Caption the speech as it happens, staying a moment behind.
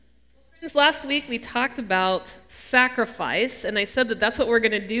Last week we talked about sacrifice, and I said that that's what we're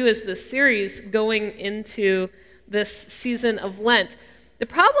going to do as this series going into this season of Lent. The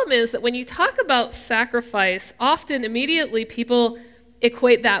problem is that when you talk about sacrifice, often immediately people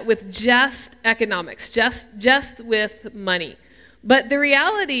equate that with just economics, just with money. But the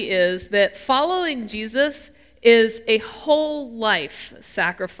reality is that following Jesus is a whole life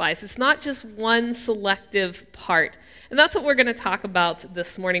sacrifice. It's not just one selective part. And that's what we're going to talk about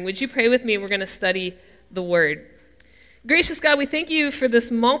this morning. Would you pray with me? We're going to study the Word. Gracious God, we thank you for this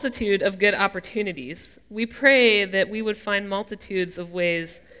multitude of good opportunities. We pray that we would find multitudes of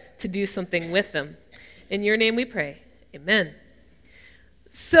ways to do something with them. In your name we pray. Amen.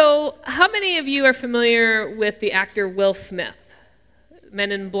 So, how many of you are familiar with the actor Will Smith?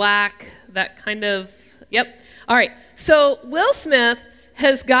 Men in Black, that kind of, yep. All right, so Will Smith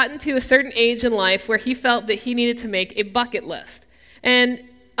has gotten to a certain age in life where he felt that he needed to make a bucket list. And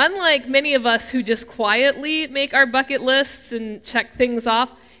unlike many of us who just quietly make our bucket lists and check things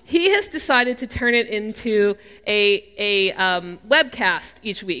off, he has decided to turn it into a webcast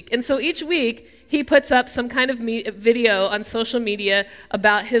each week. And so each week, he puts up some kind of video on social media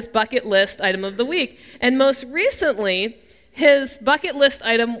about his bucket list item of the week. And most recently, his bucket list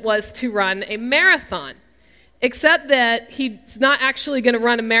item was to run a marathon. Except that he's not actually going to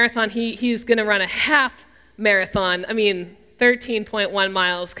run a marathon, he's going to run a half marathon. I mean, 13.1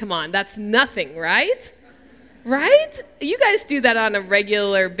 miles, come on, that's nothing, right? Right? You guys do that on a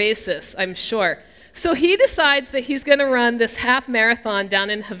regular basis, I'm sure. So he decides that he's going to run this half marathon down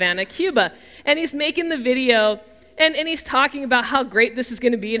in Havana, Cuba. And he's making the video, and he's talking about how great this is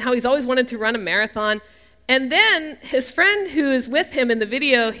going to be and how he's always wanted to run a marathon. And then his friend who is with him in the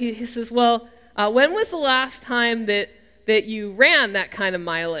video, he says, well, when was the last time that you ran that kind of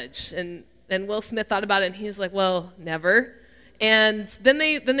mileage? And Will Smith thought about it, and he's like, well, never. And then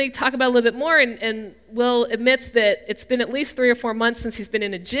they talk about it a little bit more, and Will admits that it's been at least 3 or 4 months since he's been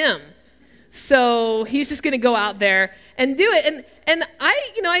in a gym. So he's just going to go out there and do it. And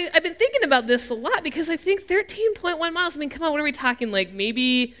I've been thinking about this a lot because I think 13.1 miles, I mean, come on, what are we talking, like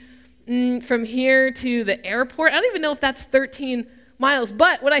maybe from here to the airport? I don't even know if that's 13 miles.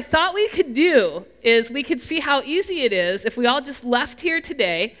 But what I thought we could do is we could see how easy it is if we all just left here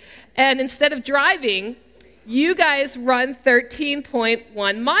today, and instead of driving, you guys run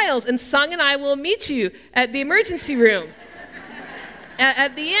 13.1 miles, and Sung and I will meet you at the emergency room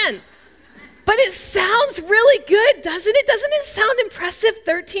at the end. But it sounds really good, doesn't it? Doesn't it sound impressive,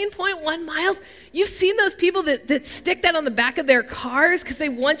 13.1 miles? You've seen those people that stick that on the back of their cars because they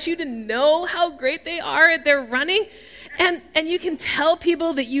want you to know how great they are at their running. And you can tell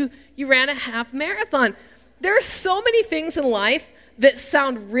people that you ran a half marathon. There are so many things in life that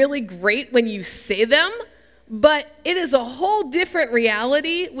sound really great when you say them, but it is a whole different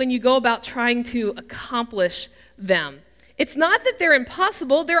reality when you go about trying to accomplish them. It's not that they're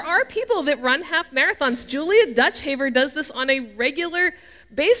impossible. There are people that run half marathons. Julia Dutchhaver does this on a regular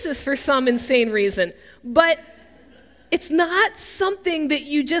basis for some insane reason. But it's not something that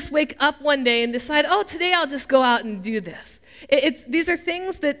you just wake up one day and decide, oh, today I'll just go out and do this. These are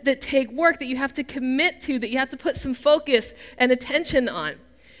things that take work, that you have to commit to, that you have to put some focus and attention on.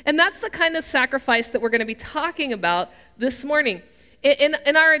 And that's the kind of sacrifice that we're going to be talking about this morning.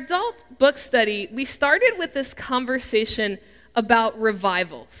 In our adult book study, we started with this conversation about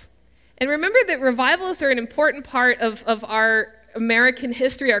revivals. And remember that revivals are an important part of our American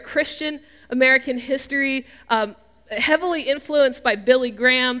history, our Christian American history, heavily influenced by Billy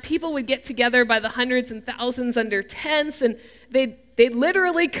Graham. People would get together by the hundreds and thousands under tents, and they'd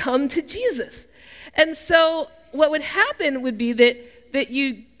literally come to Jesus. And so what would happen would be that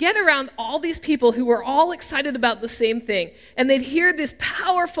you get around all these people who were all excited about the same thing, and they'd hear this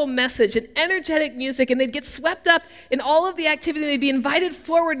powerful message and energetic music, and they'd get swept up in all of the activity, and they'd be invited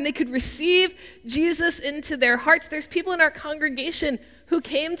forward, and they could receive Jesus into their hearts. There's people in our congregation who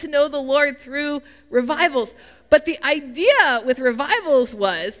came to know the Lord through revivals. But the idea with revivals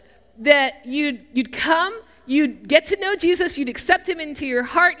was that you'd come, you'd get to know Jesus, you'd accept him into your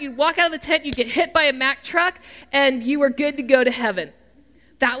heart, you'd walk out of the tent, you'd get hit by a Mack truck, and you were good to go to heaven.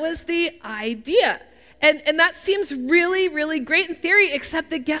 That was the idea. And that seems really, really great in theory, except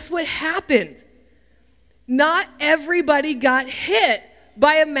that guess what happened? Not everybody got hit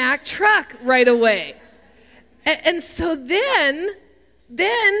by a Mack truck right away. And so then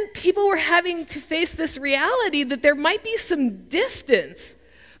people were having to face this reality that there might be some distance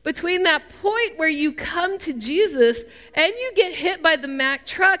between that point where you come to Jesus and you get hit by the Mack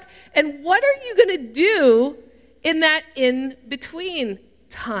truck, and what are you going to do in that in-between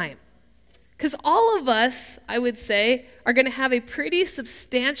time? Because all of us, I would say, are going to have a pretty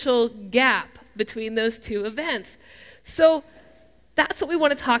substantial gap between those two events. So that's what we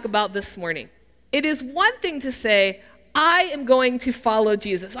want to talk about this morning. It is one thing to say, I am going to follow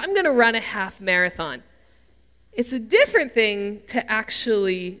Jesus. I'm going to run a half marathon. It's a different thing to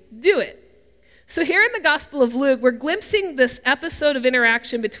actually do it. So here in the Gospel of Luke, we're glimpsing this episode of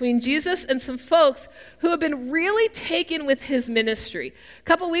interaction between Jesus and some folks who have been really taken with his ministry. A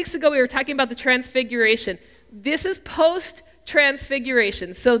couple weeks ago, we were talking about the Transfiguration. This is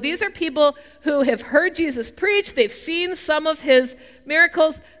post-Transfiguration. So these are people who have heard Jesus preach. They've seen some of his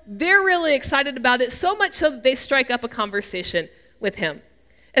miracles. They're really excited about it, so much so that they strike up a conversation with him.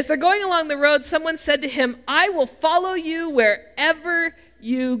 As they're going along the road, someone said to him, I will follow you wherever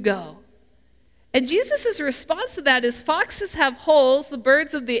you go. And Jesus' response to that is, foxes have holes, the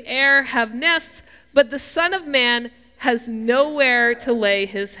birds of the air have nests, but the Son of Man has nowhere to lay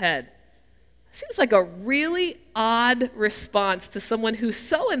his head. Seems like a really odd response to someone who's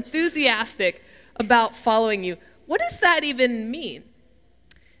so enthusiastic about following you. What does that even mean?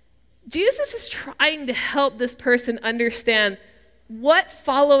 Jesus is trying to help this person understand what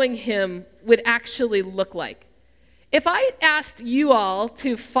following him would actually look like. If I asked you all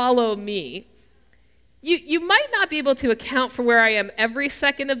to follow me, you might not be able to account for where I am every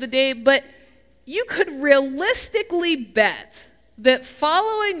second of the day, but you could realistically bet that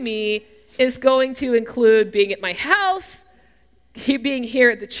following me is going to include being at my house, being here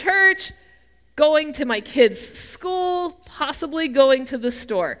at the church, going to my kids' school, possibly going to the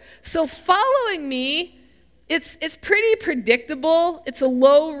store. So following me, it's pretty predictable. It's a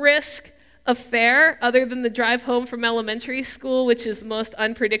low-risk affair, other than the drive home from elementary school, which is the most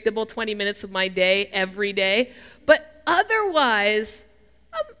unpredictable 20 minutes of my day every day. But otherwise,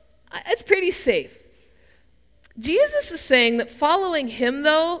 it's pretty safe. Jesus is saying that following him,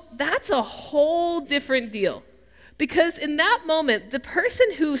 though, that's a whole different deal. Because in that moment, the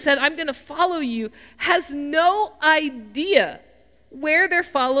person who said, I'm going to follow you, has no idea where they're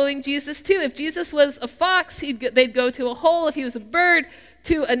following Jesus to. If Jesus was a fox, they'd go to a hole. If he was a bird,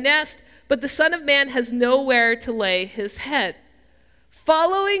 to a nest. But the Son of Man has nowhere to lay his head.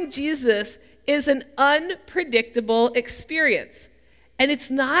 Following Jesus is an unpredictable experience. And it's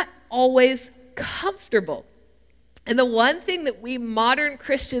not always comfortable. And the one thing that we modern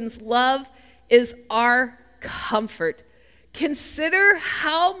Christians love is our comfort. Consider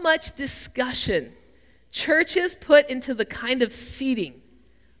how much discussion churches put into the kind of seating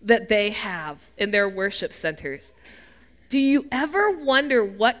that they have in their worship centers. Do you ever wonder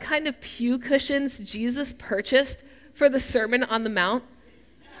what kind of pew cushions Jesus purchased for the Sermon on the Mount?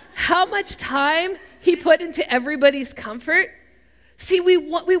 How much time he put into everybody's comfort? See, we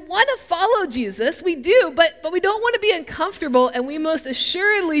want to follow Jesus, we do, but we don't want to be uncomfortable, and we most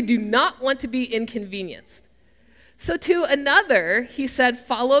assuredly do not want to be inconvenienced. So to another, he said,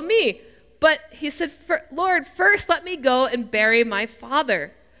 follow me. But he said, Lord, first let me go and bury my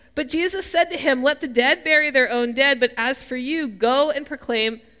father. But Jesus said to him, let the dead bury their own dead, but as for you, go and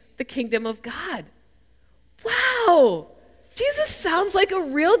proclaim the kingdom of God. Wow, Jesus sounds like a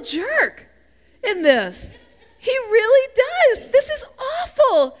real jerk in this. He really does. This is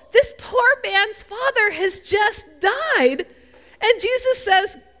awful. This poor man's father has just died. And Jesus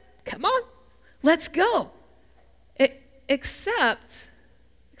says, come on, let's go. Except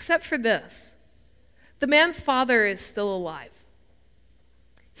for this. The man's father is still alive.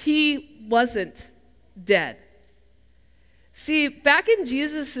 He wasn't dead. See, back in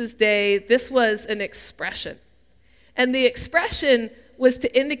Jesus' day, this was an expression. And the expression was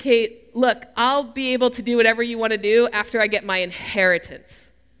to indicate, look, I'll be able to do whatever you want to do after I get my inheritance.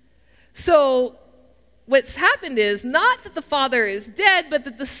 So what's happened is not that the father is dead, but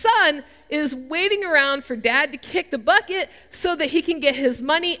that the son is waiting around for dad to kick the bucket so that he can get his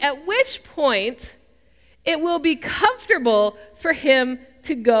money, at which point it will be comfortable for him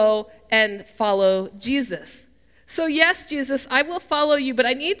to go and follow Jesus. So yes, Jesus, I will follow you, but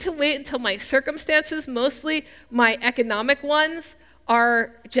I need to wait until my circumstances, mostly my economic ones,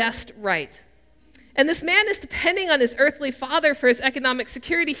 are just right. And this man is depending on his earthly father for his economic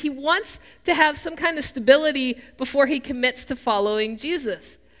security. He wants to have some kind of stability before he commits to following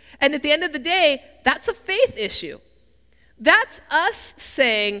Jesus. And at the end of the day, that's a faith issue. That's us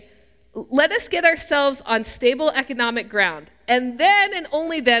saying, let us get ourselves on stable economic ground. And then and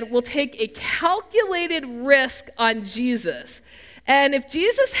only then we'll take a calculated risk on Jesus. And if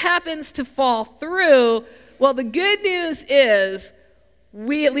Jesus happens to fall through, well, the good news is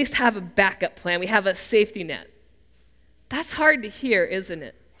we at least have a backup plan. We have a safety net. That's hard to hear, isn't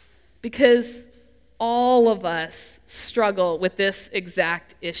it? Because all of us struggle with this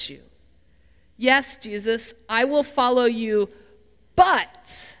exact issue. yes, Jesus, I will follow you,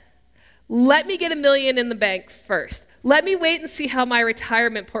 but let me get $1 million in the bank first. Let me wait and see how my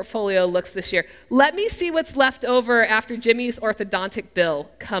retirement portfolio looks this year. Let me see what's left over after Jimmy's orthodontic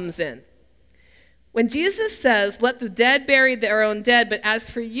bill comes in. When Jesus says, let the dead bury their own dead, but as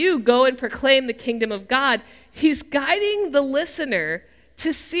for you, go and proclaim the kingdom of God, he's guiding the listener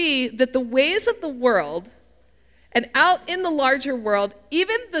to see that the ways of the world and out in the larger world,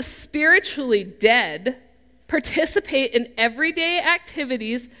 even the spiritually dead participate in everyday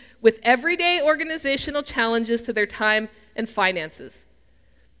activities with everyday organizational challenges to their time and finances.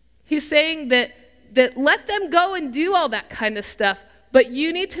 He's saying that let them go and do all that kind of stuff, but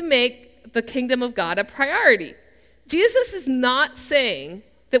you need to make the kingdom of God a priority. Jesus is not saying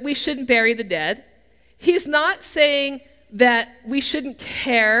that we shouldn't bury the dead. He's not saying that we shouldn't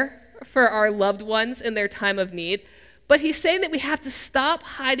care for our loved ones in their time of need, but he's saying that we have to stop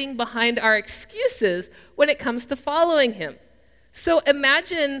hiding behind our excuses when it comes to following him. So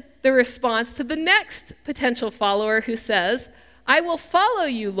imagine the response to the next potential follower who says, I will follow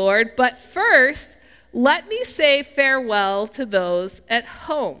you, Lord, but first, let me say farewell to those at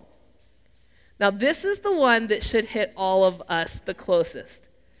home. Now, this is the one that should hit all of us the closest.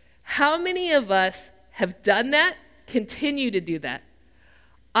 How many of us have done that, continue to do that?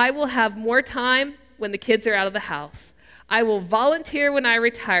 I will have more time when the kids are out of the house. I will volunteer when I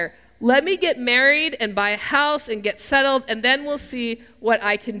retire. Let me get married and buy a house and get settled, and then we'll see what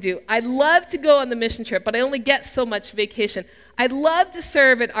I can do. I'd love to go on the mission trip, but I only get so much vacation. I'd love to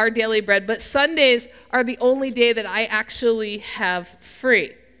serve at Our Daily Bread, but Sundays are the only day that I actually have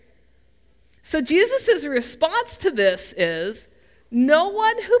free. So Jesus' response to this is, no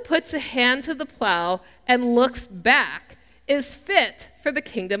one who puts a hand to the plow and looks back is fit for the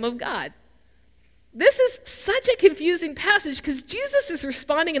kingdom of God. This is such a confusing passage because Jesus is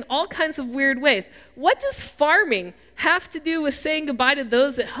responding in all kinds of weird ways. What does farming have to do with saying goodbye to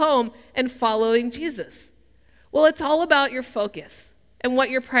those at home and following Jesus? Well, it's all about your focus and what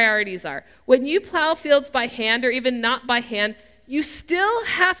your priorities are. When you plow fields by hand or even not by hand, you still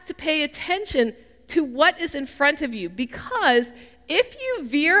have to pay attention to what is in front of you, because if you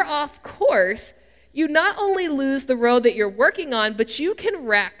veer off course, you not only lose the road that you're working on, but you can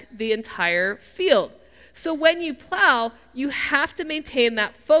wreck the entire field. So when you plow, you have to maintain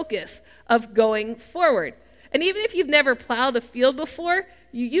that focus of going forward. And even if you've never plowed a field before,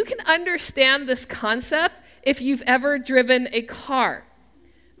 you can understand this concept if you've ever driven a car.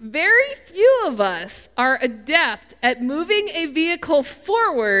 Very few of us are adept at moving a vehicle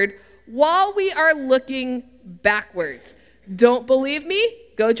forward while we are looking backwards. Don't believe me?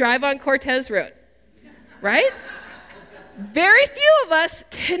 Go drive on Cortez Road. Right? Very few of us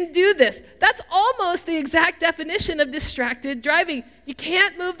can do this. That's almost the exact definition of distracted driving. You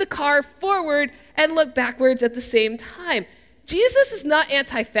can't move the car forward and look backwards at the same time. Jesus is not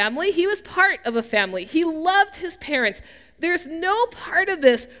anti-family. He was part of a family. He loved his parents. There's no part of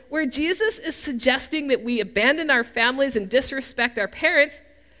this where Jesus is suggesting that we abandon our families and disrespect our parents.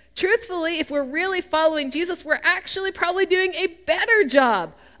 Truthfully, if we're really following Jesus, we're actually probably doing a better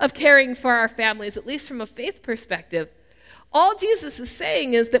job of caring for our families, at least from a faith perspective. All Jesus is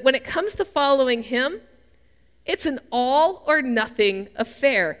saying is that when it comes to following him, it's an all or nothing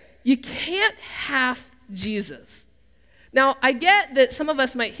affair. You can't half Jesus. Now, I get that some of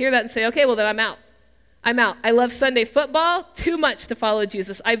us might hear that and say, okay, well, then I'm out. I'm out. I love Sunday football too much to follow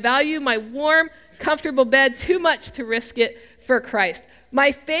Jesus. I value my warm, comfortable bed too much to risk it for Christ.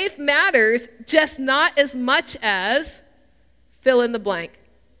 My faith matters, just not as much as fill in the blank.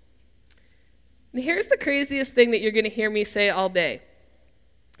 And here's the craziest thing that you're going to hear me say all day.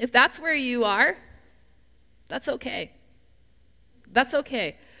 If that's where you are, that's okay. That's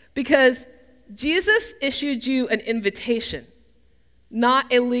okay. Because Jesus issued you an invitation,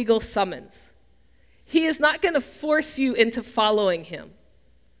 not a legal summons. He is not going to force you into following him.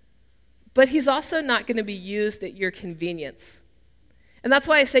 But he's also not going to be used at your convenience. And that's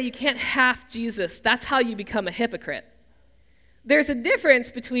why I say you can't half Jesus. That's how you become a hypocrite. There's a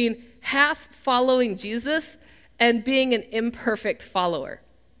difference between half following Jesus and being an imperfect follower.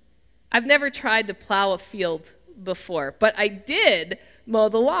 I've never tried to plow a field before, but I did mow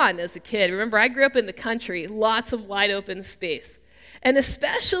the lawn as a kid. Remember, I grew up in the country, lots of wide open space. And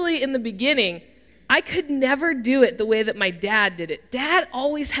especially in the beginning, I could never do it the way that my dad did it. Dad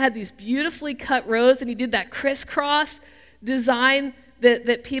always had these beautifully cut rows, and he did that crisscross design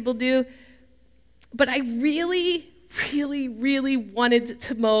that people do. But I really wanted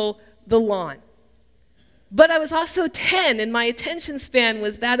to mow the lawn. But I was also 10, and my attention span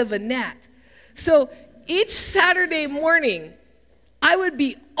was that of a gnat. So each Saturday morning, I would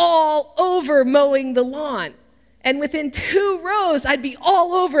be all over mowing the lawn. And within 2 rows, I'd be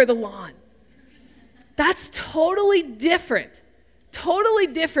all over the lawn. That's totally different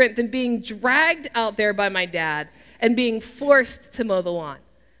than being dragged out there by my dad and being forced to mow the lawn.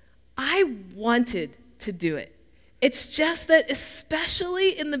 I wanted to do it. It's just that,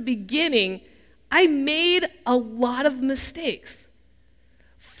 especially in the beginning, I made a lot of mistakes.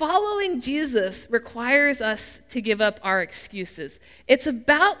 Following Jesus requires us to give up our excuses. It's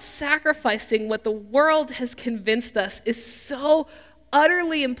about sacrificing what the world has convinced us is so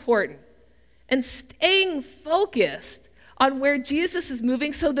utterly important and staying focused on where Jesus is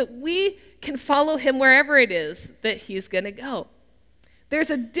moving so that we can follow him wherever it is that he's going to go. There's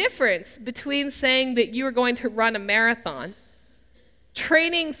a difference between saying that you are going to run a marathon,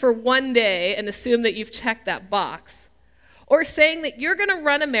 training for 1 day and assume that you've checked that box, or saying that you're going to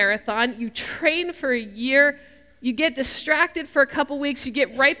run a marathon, you train for a year, you get distracted for a couple weeks, you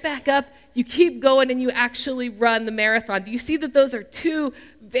get right back up, you keep going, and you actually run the marathon. Do you see that those are 2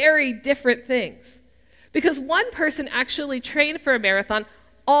 very different things? Because one person actually trained for a marathon,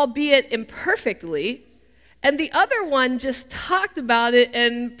 albeit imperfectly, and the other one just talked about it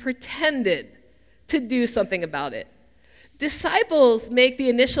and pretended to do something about it. Disciples make the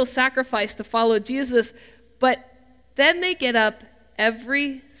initial sacrifice to follow Jesus, but then they get up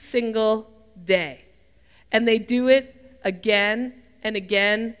every single day. And they do it again and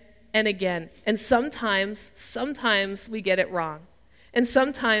again and again. And sometimes we get it wrong. And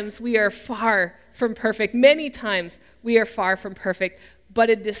sometimes we are far from perfect. Many times we are far from perfect. But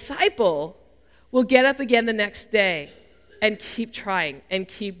a disciple will get up again the next day and keep trying and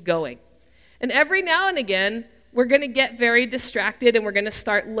keep going. And every now and again, we're going to get very distracted and we're going to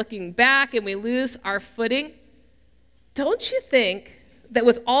start looking back and we lose our footing. Don't you think that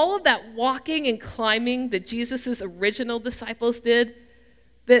with all of that walking and climbing that Jesus' original disciples did,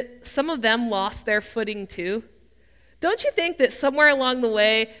 that some of them lost their footing too? Don't you think that somewhere along the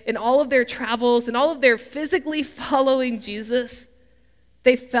way, in all of their travels and all of their physically following Jesus,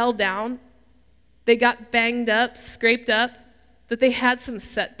 they fell down? They got banged up, scraped up, that they had some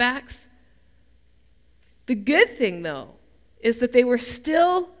setbacks. The good thing, though, is that they were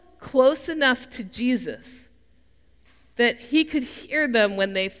still close enough to Jesus that he could hear them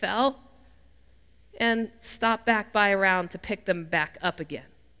when they fell and stop back by around to pick them back up again.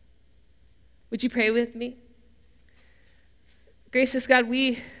 Would you pray with me? Gracious God,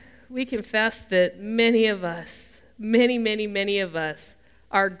 we confess that many of us, many of us,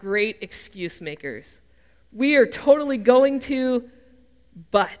 are great excuse makers. We are totally going to,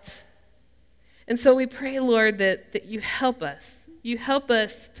 but. And so we pray, Lord, that you help us. You help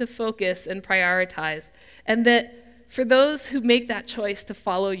us to focus and prioritize. And that for those who make that choice to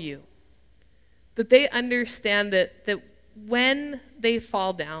follow you, that they understand that when they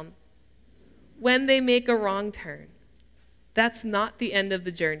fall down, when they make a wrong turn, that's not the end of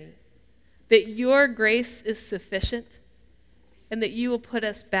the journey. That your grace is sufficient and that you will put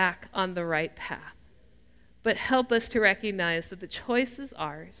us back on the right path. But help us to recognize that the choice is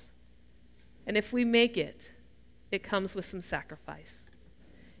ours. And if we make it, it comes with some sacrifice.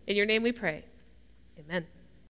 In your name we pray. Amen.